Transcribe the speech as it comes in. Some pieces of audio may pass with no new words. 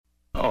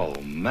Oh,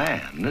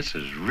 man, this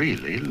is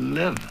really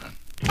living.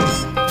 Hey,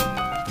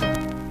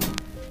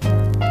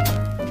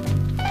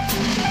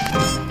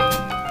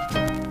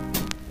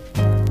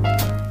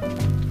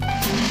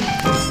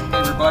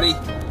 everybody.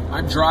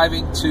 I'm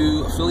driving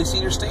to a Philly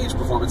Senior Stage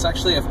performance.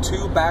 Actually, I have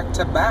 2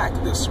 back-to-back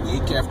this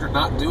week after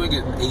not doing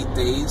it in 8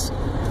 days.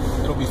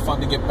 It'll be fun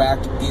to get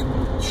back in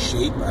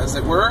shape, as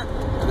it were.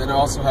 And then I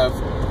also have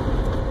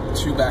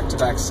 2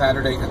 back-to-back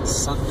Saturday and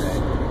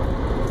Sunday.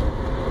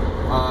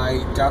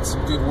 I got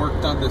some good work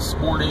done this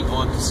morning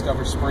on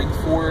Discover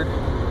Springford.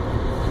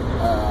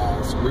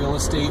 Some real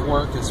estate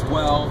work as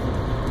well.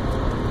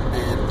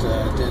 And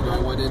then I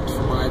went in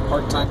for my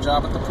part-time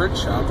job at the print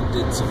shop and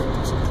did some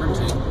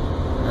printing.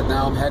 And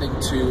now I'm heading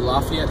to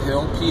Lafayette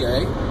Hill,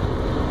 PA,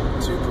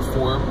 to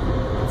perform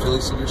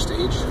Philly Senior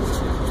Stage.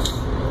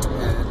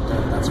 And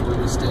that's where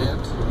we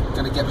stand.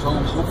 Gonna get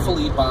home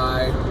hopefully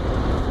by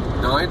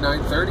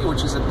 9:30,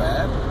 which isn't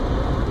bad.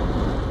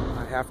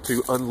 I have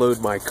to unload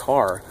my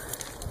car.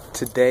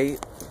 Today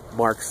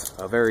marks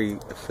a very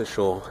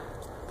official,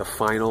 the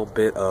final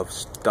bit of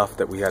stuff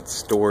that we had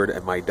stored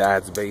in my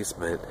dad's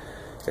basement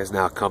is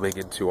now coming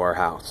into our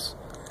house.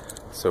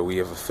 So we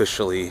have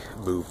officially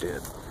moved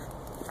in.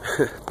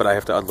 But I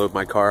have to unload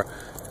my car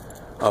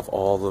of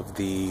all of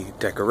the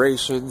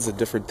decorations and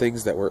different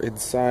things that were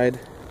inside.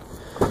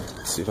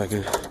 Let's see if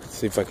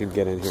I can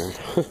get in here.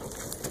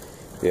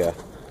 Yeah,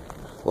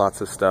 lots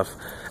of stuff.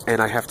 And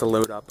I have to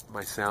load up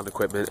my sound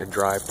equipment and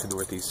drive to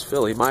Northeast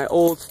Philly, my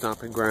old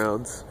stomping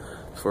grounds,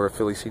 for a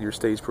Philly Senior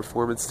Stage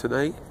performance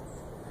tonight.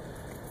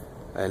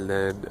 And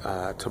then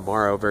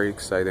tomorrow, very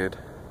excited,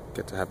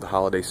 get to have the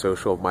holiday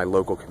social at my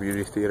local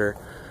community theater.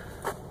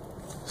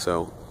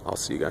 So I'll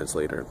see you guys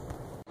later.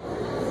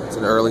 It's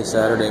an early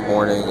Saturday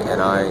morning,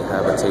 and I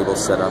have a table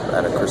set up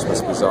at a Christmas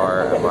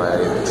Bazaar at my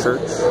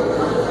church,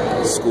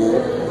 school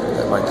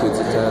that my kids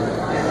attend,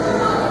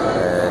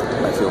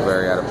 and I feel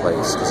very out of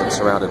place because I'm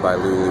surrounded by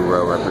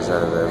LuLaRoe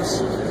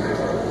representatives.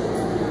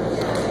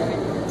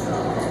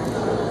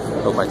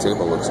 Hope my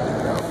table looks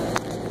good now.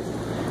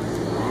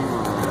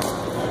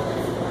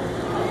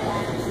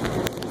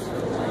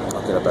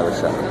 I'll get a better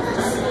shot.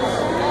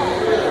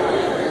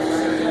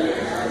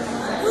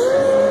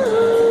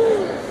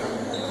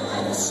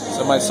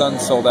 So my son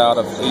sold out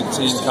of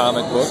 18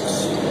 comic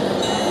books.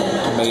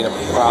 He made a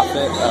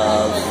profit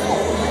of,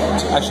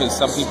 actually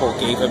some people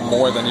gave him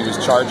more than he was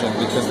charging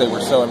because they were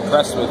so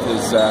impressed with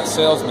his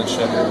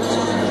salesmanship.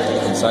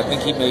 And so I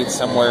think he made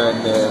somewhere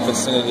in the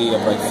vicinity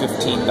of like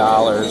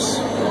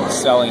 $15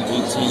 selling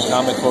 18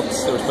 comic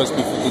books. They were supposed to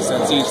be 50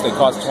 cents each. They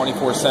cost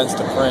 24 cents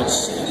to print.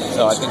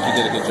 So I think he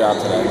did a good job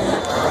today.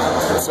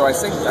 So I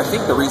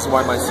think the reason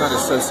why my son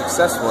is so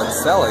successful in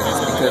selling is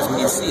because when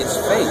you see his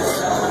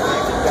face,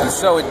 he's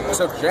so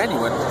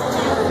genuine.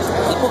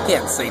 People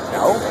can't say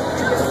no.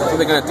 What are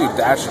they going to do,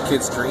 dash a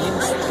kid's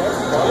dreams?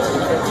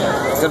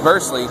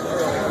 Conversely,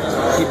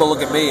 people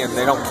look at me and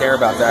they don't care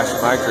about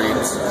dashing my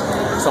dreams.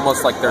 It's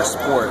almost like their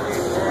sport.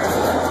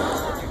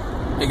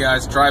 Hey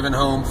guys, driving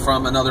home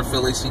from another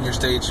Philly Senior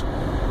Stage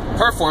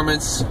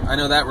performance. I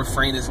know that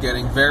refrain is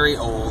getting very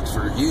old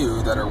for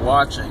you that are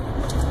watching.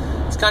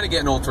 It's kind of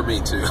getting old for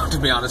me too, to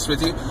be honest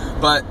with you.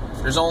 But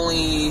there's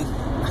only,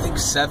 I think,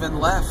 7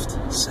 left.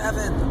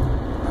 7.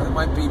 It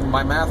might be,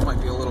 my math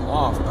might be a little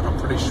off, but I'm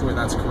pretty sure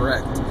that's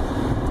correct.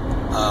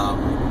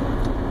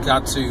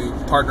 Got to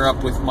partner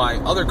up with my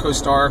other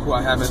co-star who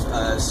I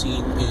haven't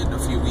seen in a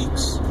few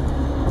weeks.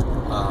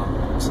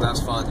 So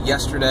that's fun.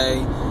 Yesterday,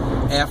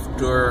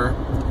 after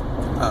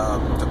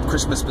the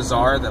Christmas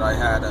Bazaar that I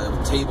had a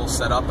table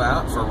set up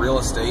at for real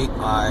estate,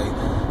 I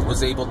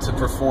was able to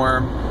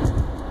perform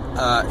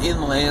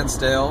in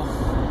Lansdale,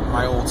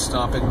 my old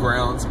stomping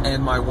grounds,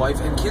 and my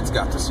wife and kids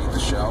got to see the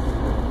show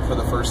for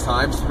the first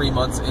time, 3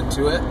 months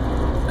into it,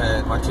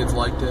 and my kids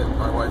liked it,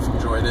 my wife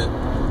enjoyed it.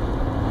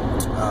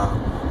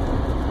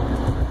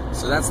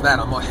 So that's that.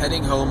 I'm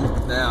heading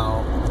home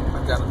now.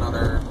 I've got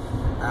another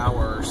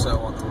hour or so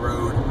on the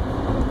road,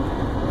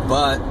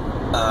 but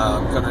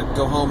I'm gonna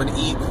go home and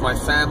eat with my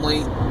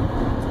family,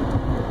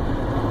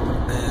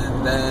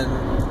 and then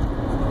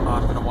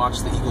I'm gonna watch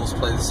the Eagles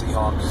play the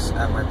Seahawks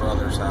at my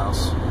brother's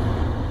house.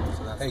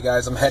 So hey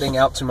guys, I'm heading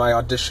out to my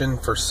audition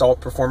for SALT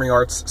Performing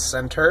Arts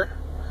Center.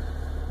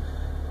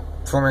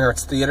 Performing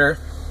Arts Theater.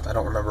 I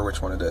don't remember which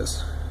one it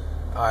is.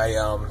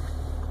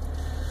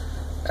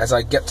 As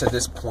I get to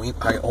this point,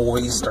 I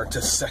always start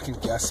to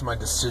second guess my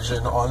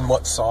decision on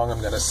what song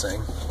I'm gonna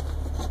sing.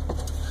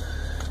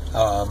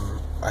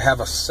 I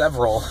have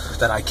several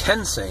that I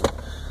can sing,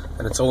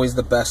 and it's always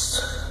the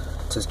best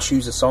to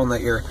choose a song that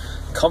you're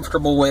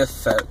comfortable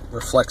with, that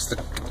reflects the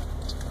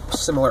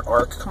similar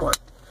arc. Come on,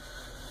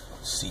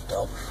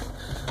 seatbelt.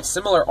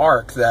 Similar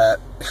arc that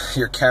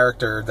your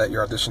character that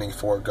you're auditioning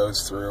for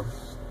goes through.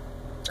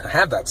 I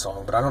have that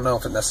song, but I don't know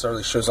if it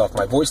necessarily shows off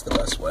my voice the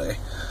best way.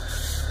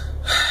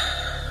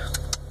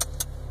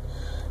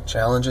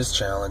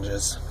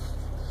 Challenges.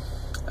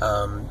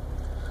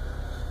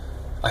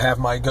 I have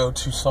my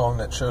go-to song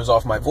that shows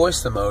off my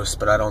voice the most,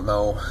 but I don't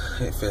know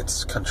if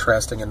it's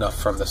contrasting enough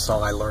from the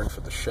song I learned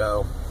for the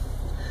show.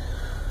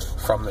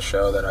 from the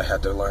show that I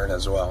had to learn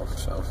as well.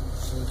 So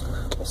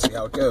we'll see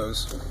how it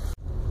goes.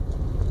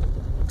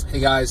 Hey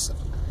guys,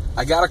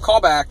 I got a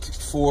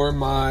callback for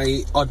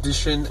my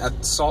audition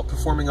at Salt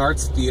Performing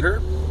Arts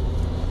Theater.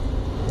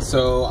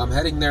 So I'm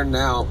heading there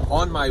now.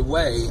 On my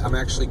way, I'm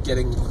actually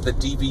getting the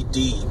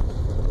DVD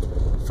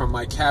from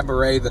my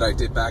cabaret that I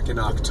did back in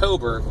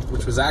October,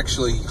 which was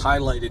actually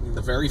highlighted in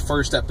the very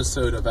first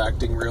episode of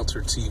Acting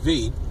Realtor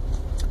TV.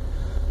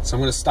 So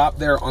I'm going to stop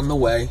there on the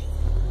way.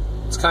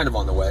 It's kind of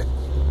on the way.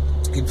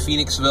 In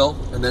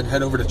Phoenixville, and then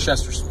head over to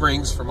Chester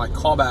Springs for my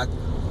callback.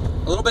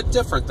 A little bit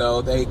different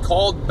though. They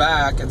called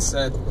back and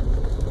said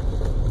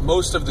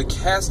most of the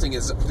casting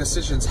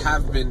decisions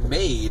have been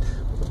made,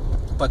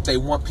 but they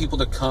want people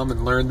to come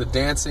and learn the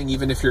dancing,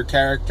 even if your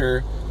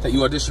character that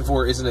you audition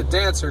for isn't a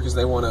dancer, because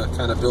they want to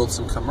kind of build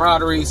some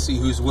camaraderie, see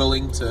who's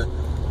willing to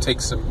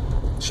take some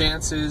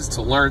chances,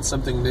 to learn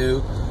something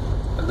new,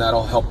 and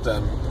that'll help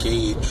them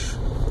gauge,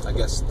 I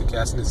guess, the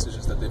casting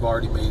decisions that they've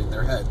already made in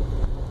their head.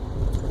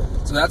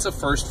 So that's a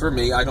first for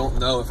me. I don't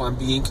know if I'm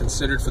being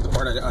considered for the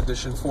part I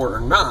auditioned for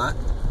or not,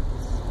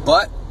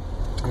 but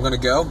I'm going to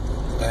go,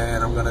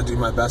 and I'm going to do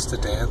my best to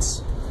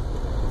dance,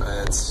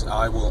 and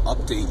I will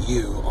update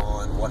you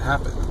on what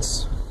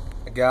happens.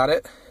 I got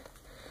it,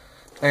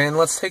 and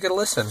let's take a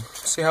listen,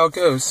 see how it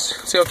goes,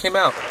 see how it came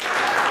out.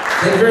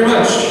 Thank you very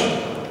much.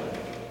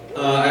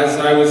 As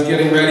I was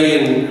getting ready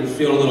and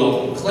feeling a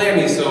little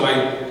clammy, so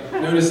I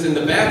noticed in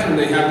the bathroom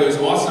they have those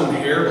awesome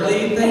hair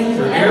blade things,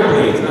 or air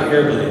blades, not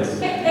hair blades.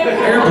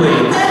 Hair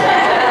blades. And I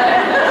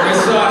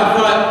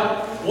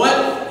thought,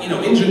 what,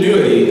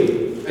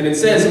 ingenuity, and it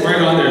says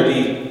right on there,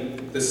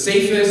 the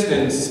safest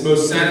and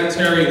most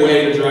sanitary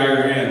way to dry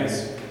your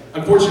hands.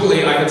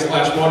 Unfortunately, I had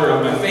splashed water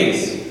on my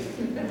face.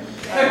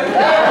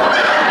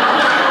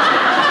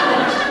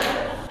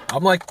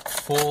 I'm like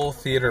full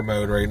theater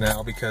mode right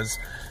now because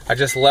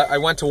I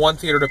went to one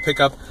theater to pick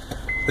up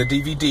the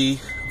DVD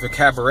of the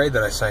cabaret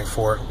that I sang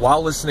for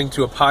while listening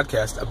to a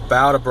podcast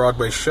about a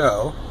Broadway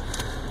show,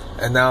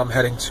 and now I'm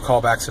heading to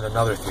callbacks in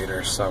another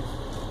theater. So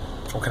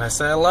what can I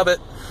say? I love it.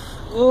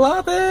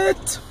 Love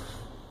it.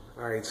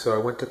 Alright, so I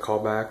went to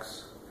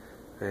callbacks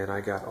and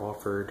I got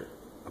offered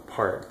a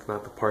part. It's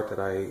not the part that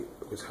I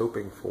was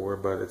hoping for,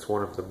 but it's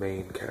one of the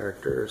main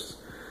characters.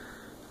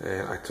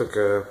 And I took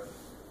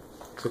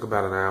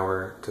about an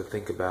hour to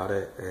think about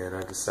it, and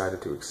I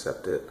decided to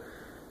accept it.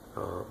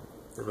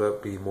 It'll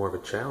be more of a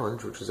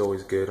challenge, which is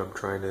always good. I'm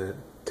trying to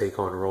take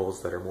on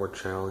roles that are more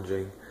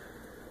challenging,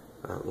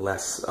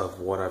 less of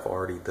what I've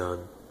already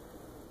done.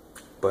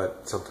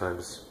 But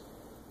sometimes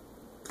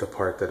the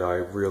part that I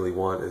really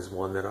want is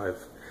one that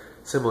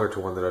similar to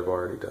one that I've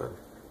already done.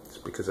 It's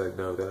because I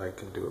know that I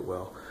can do it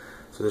well.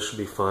 So this should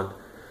be fun.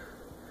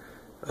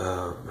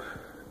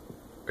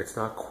 It's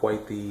not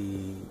quite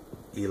the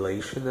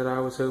elation that I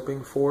was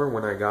hoping for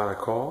when I got a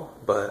call,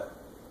 but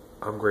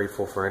I'm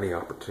grateful for any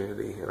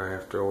opportunity, and I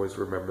have to always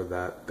remember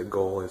that the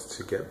goal is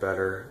to get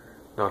better,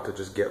 not to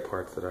just get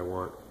parts that I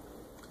want.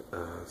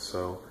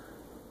 So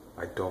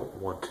I don't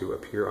want to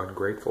appear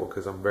ungrateful,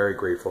 because I'm very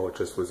grateful. It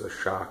just was a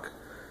shock,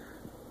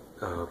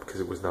 because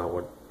it was not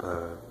what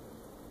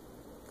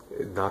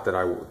not that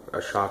I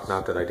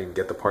didn't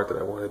get the part that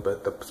I wanted,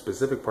 but the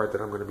specific part that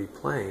I'm going to be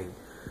playing,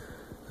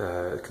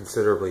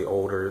 considerably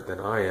older than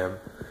I am,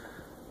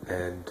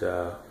 and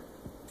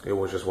it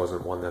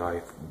wasn't one that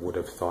I would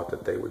have thought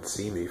that they would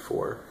see me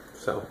for.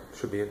 So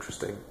should be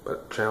interesting,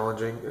 but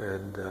challenging,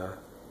 and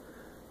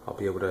I'll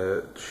be able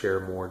to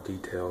share more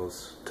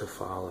details to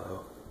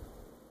follow.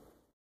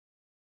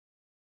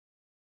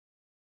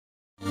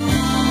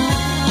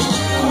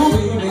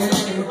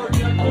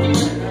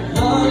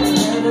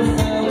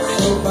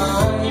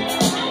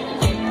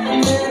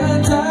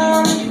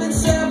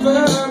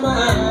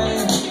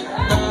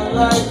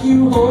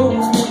 You hold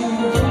me,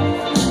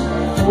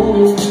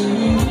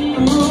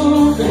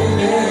 ooh,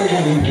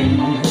 baby.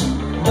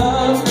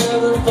 Love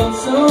never felt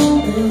so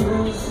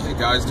good. Hey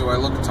guys, do I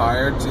look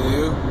tired to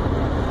you?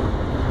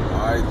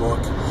 I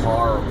look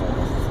horrible.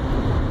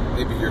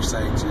 Maybe you're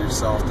saying to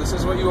yourself, this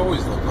is what you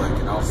always look like,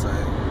 and I'll say,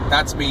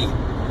 that's me.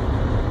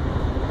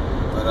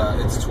 But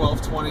it's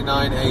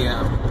 12:29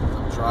 a.m.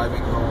 I'm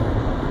driving home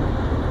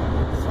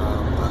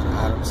from an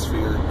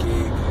Atmosphere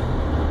gig.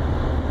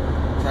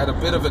 Had a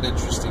bit of an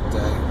interesting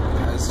day.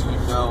 As you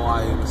know,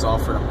 I was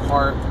offered a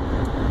part in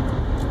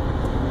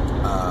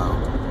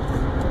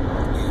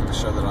the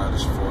show that I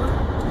auditioned for,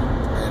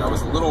 and I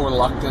was a little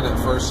reluctant at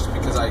first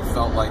because I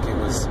felt like it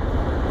was,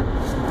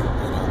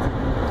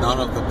 none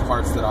of the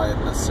parts that I had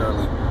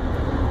necessarily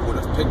would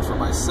have picked for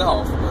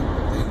myself, but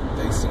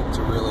they seemed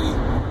to really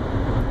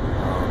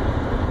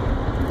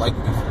like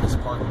me for this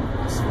part.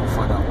 So we'll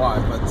find out why,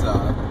 but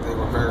they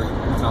were very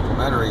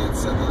complimentary and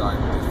said that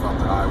they felt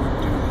that I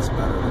would do this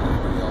better than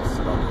anybody else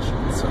at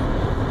audition. So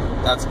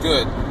that's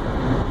good.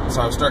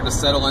 So I was starting to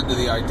settle into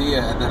the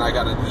idea, and then I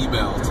got an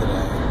email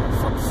today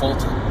from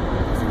Fulton.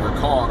 If you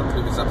recall, on a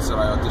previous episode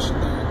I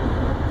auditioned there.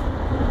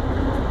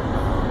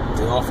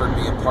 They offered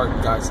me a part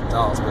in Guys and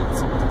Dolls, but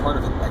it's part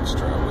of an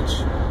extra,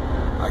 which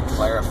I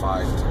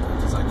clarified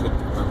because I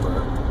couldn't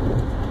remember.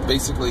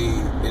 basically,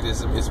 it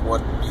is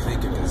what you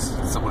think it is.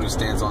 Someone who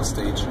stands on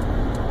stage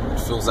and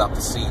fills out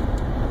the scene.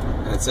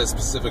 And it says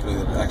specifically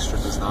that an extra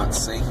does not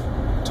sing,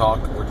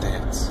 talk, or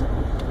dance.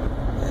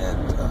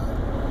 And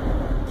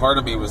part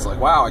of me was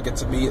like, wow, I get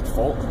to be at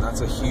Fulton.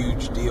 That's a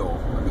huge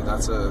deal. I mean,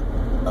 that's a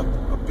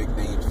big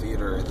name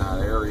theater in that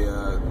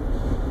area.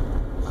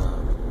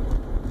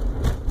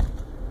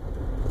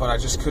 But I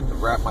just couldn't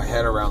wrap my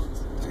head around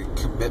the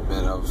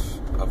commitment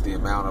of the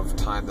amount of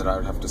time that I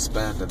would have to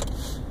spend, and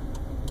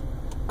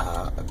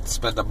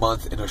spend a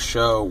month in a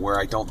show where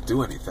I don't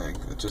do anything.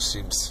 It just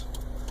seems...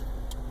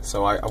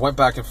 So I went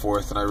back and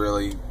forth, and I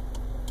really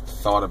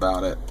thought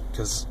about it,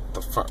 because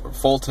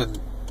Fulton,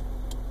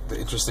 the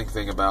interesting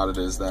thing about it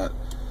is that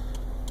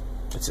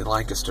it's in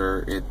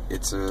Lancaster.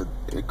 It's a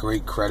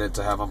great credit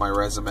to have on my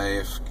resume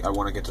if I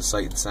want to get to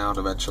Sight and Sound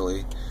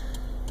eventually.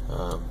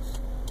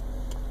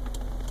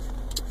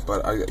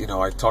 But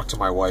I talked to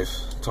my wife,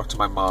 talked to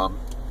my mom,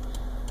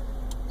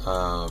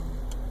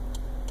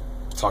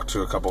 talked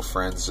to a couple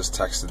friends, just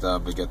texted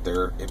them to get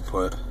their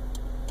input,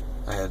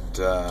 and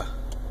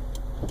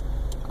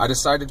I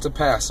decided to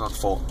pass on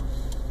Fulton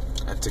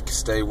and to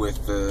stay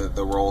with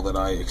the role that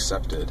I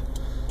accepted,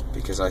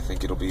 because I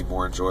think it'll be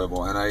more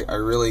enjoyable. And I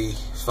really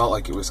felt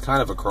like it was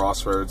kind of a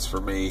crossroads for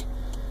me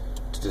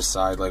to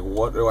decide, like,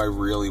 what do I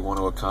really want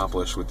to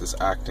accomplish with this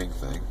acting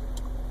thing?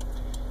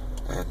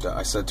 And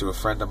I said to a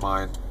friend of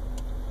mine,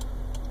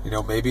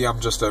 maybe I'm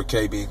just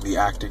okay being the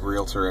acting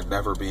realtor and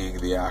never being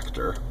the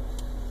actor.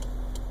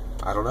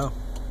 I don't know.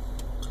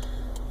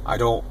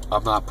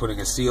 I'm not putting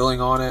a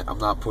ceiling on it. I'm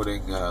not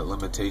putting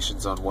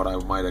limitations on what I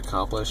might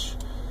accomplish.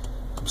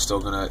 I'm still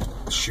going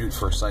to shoot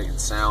for Sight and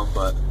Sound,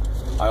 but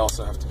I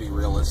also have to be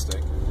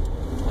realistic.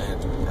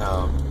 And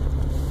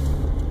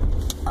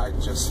I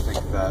just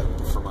think that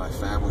for my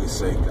family's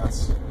sake,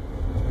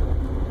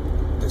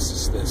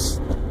 this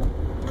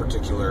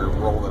particular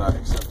role that I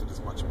accepted is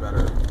much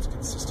better. It's a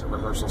consistent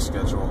rehearsal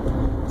schedule.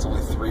 It's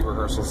only 3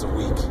 rehearsals a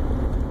week.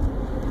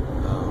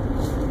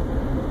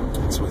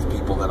 It's with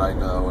people that I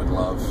know and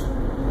love,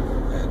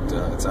 and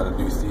it's at a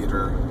new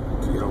theater.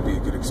 It'll be a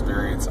good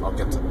experience. I'll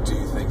get to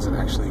do things and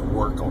actually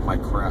work on my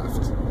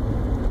craft,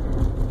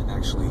 and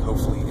actually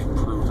hopefully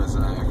improve as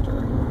an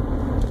actor,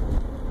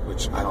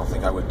 which I don't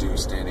think I would do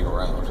standing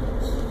around.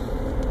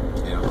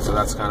 So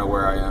that's kind of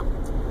where I am.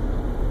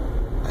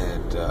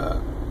 And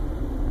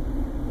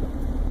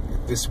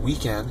this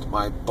weekend,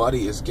 my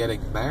buddy is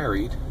getting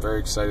married. Very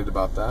excited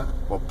about that.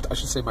 Well, I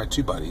should say my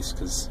 2 buddies,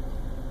 because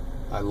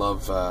I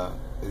love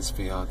his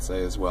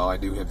fiance as well. I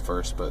knew him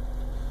first, but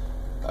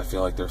I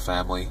feel like they're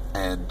family.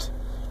 And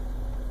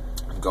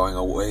I'm going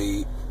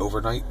away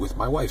overnight with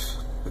my wife.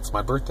 It's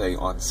my birthday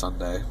on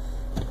Sunday.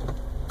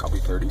 I'll be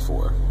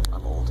 34.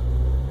 I'm old.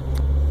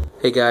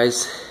 Hey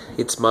guys,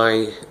 it's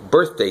my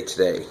birthday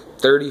today.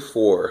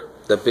 34.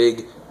 The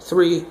big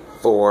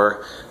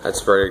 3-4.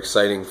 That's very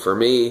exciting for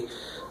me.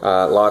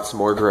 Lots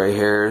more gray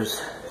hairs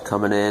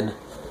coming in.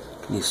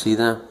 Can you see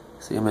them?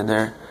 See them in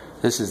there?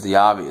 This is the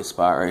obvious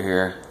spot right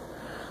here.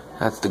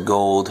 That's the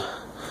gold.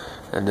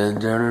 And then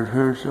down in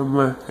here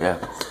somewhere.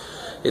 Yeah.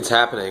 It's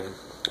happening.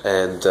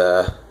 And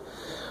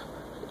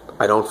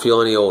I don't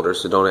feel any older,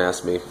 so don't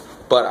ask me.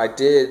 But I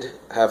did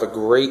have a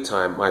great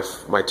time. My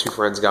 2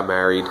 friends got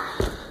married.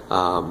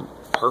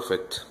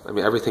 Perfect. I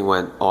mean, everything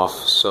went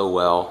off so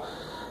well.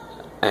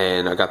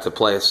 And I got to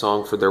play a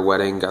song for their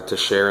wedding, got to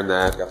share in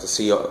that, got to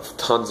see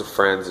tons of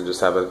friends and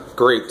just have a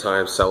great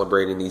time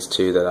celebrating these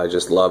 2 that I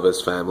just love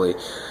as family.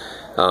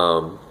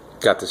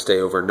 Got to stay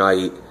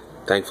overnight,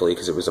 thankfully,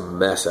 because it was a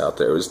mess out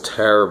there. It was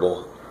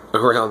terrible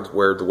around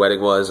where the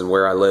wedding was and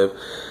where I live.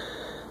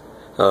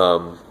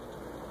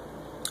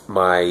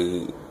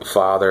 My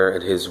father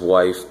and his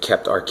wife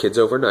kept our kids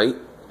overnight,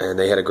 and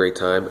they had a great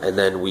time. And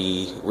then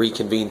we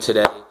reconvened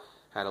today,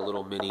 had a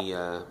little mini,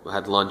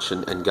 had lunch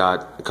and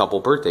got a couple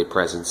birthday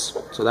presents.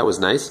 So that was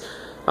nice.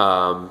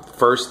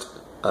 First,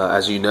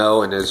 as you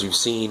know and as you've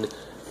seen,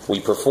 we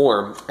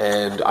perform,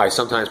 and I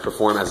sometimes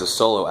perform as a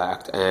solo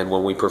act. And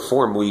when we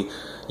perform, we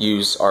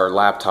use our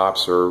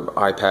laptops or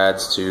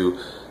iPads to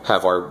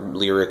have our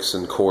lyrics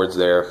and chords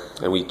there,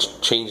 and we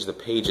change the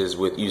pages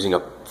with using a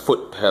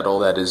foot pedal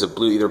that is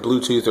either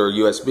Bluetooth or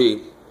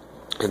USB.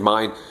 And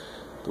mine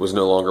was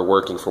no longer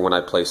working for when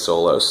I play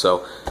solo,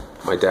 so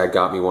my dad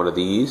got me one of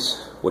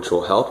these, which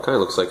will help. Kind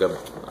of looks like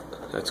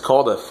it's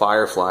called a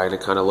Firefly, and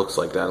it kind of looks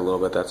like that a little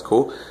bit. That's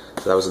cool.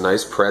 So that was a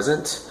nice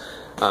present.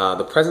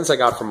 The presents I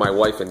got from my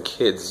wife and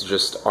kids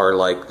just are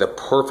like the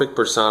perfect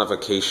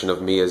personification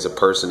of me as a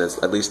person,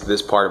 at least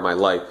this part of my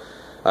life.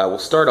 We'll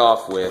start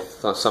off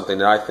with something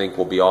that I think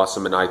will be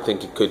awesome, and I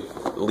think it could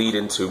lead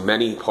into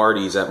many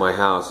parties at my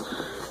house.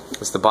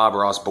 It's the Bob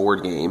Ross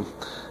board game.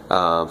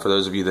 For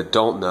those of you that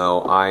don't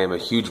know, I am a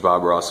huge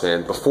Bob Ross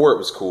fan. Before it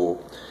was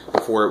cool,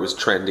 before it was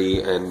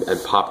trendy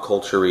and pop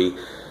culture-y,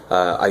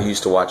 I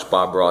used to watch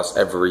Bob Ross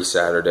every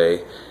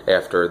Saturday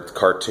after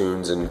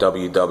cartoons and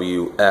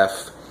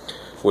WWF,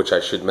 which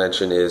I should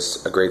mention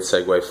is a great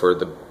segue for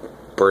the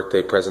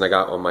birthday present I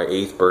got on my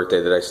 8th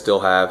birthday that I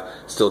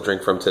still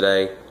drink from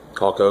today.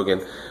 Hulk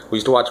Hogan. We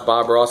used to watch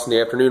Bob Ross in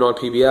the afternoon on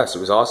PBS. It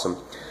was awesome.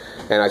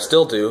 And I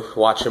still do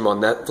watch him on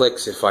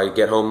Netflix. If I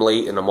get home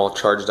late and I'm all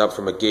charged up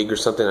from a gig or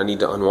something, I need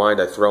to unwind,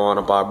 I throw on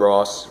a Bob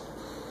Ross,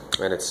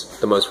 and it's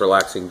the most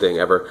relaxing thing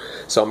ever.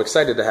 So I'm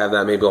excited to have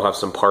that. Maybe I'll have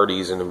some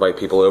parties and invite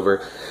people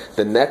over.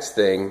 The next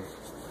thing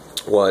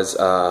was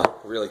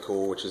really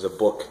cool, which is a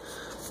book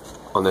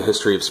on the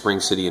history of Spring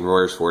City and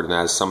Royersford. And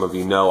as some of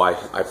you know,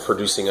 I'm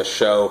producing a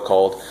show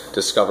called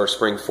Discover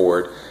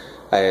Springford.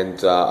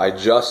 And I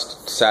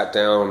just sat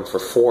down for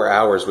 4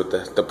 hours with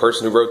the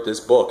person who wrote this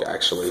book,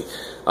 actually,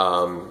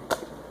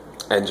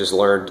 and just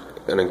learned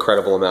an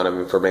incredible amount of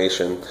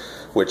information,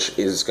 which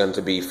is going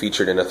to be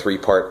featured in a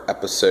 3-part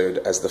episode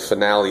as the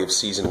finale of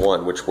Season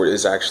 1, which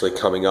is actually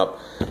coming up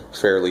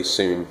fairly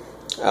soon.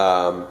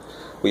 I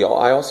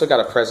also got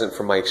a present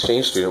from my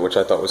exchange student, which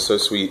I thought was so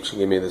sweet. She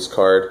gave me this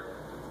card,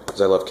 because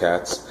I love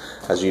cats,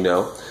 as you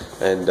know,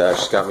 and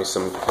she's got me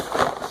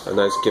a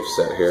nice gift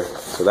set here,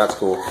 so that's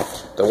cool.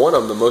 The one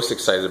I'm the most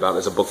excited about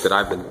is a book that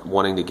I've been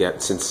wanting to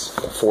get since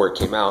before it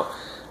came out,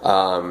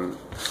 and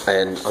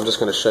I'm just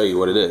going to show you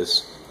what it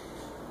is,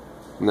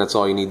 and that's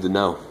all you need to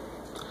know.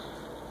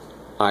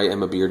 I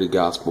am a bearded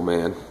gospel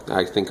man.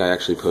 I think I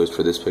actually posed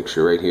for this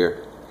picture right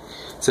here.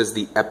 It says,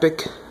 The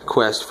Epic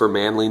Quest for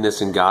Manliness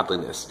and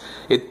Godliness.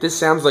 This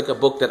sounds like a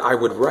book that I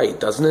would write,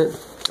 doesn't it?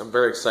 I'm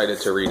very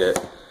excited to read it.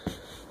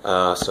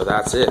 So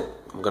that's it.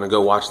 I'm going to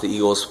go watch the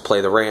Eagles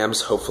play the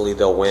Rams. Hopefully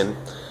they'll win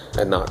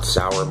and not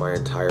sour my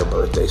entire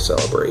birthday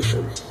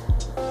celebration.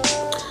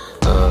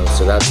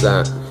 So that's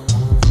that.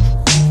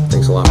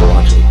 Thanks a lot for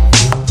watching.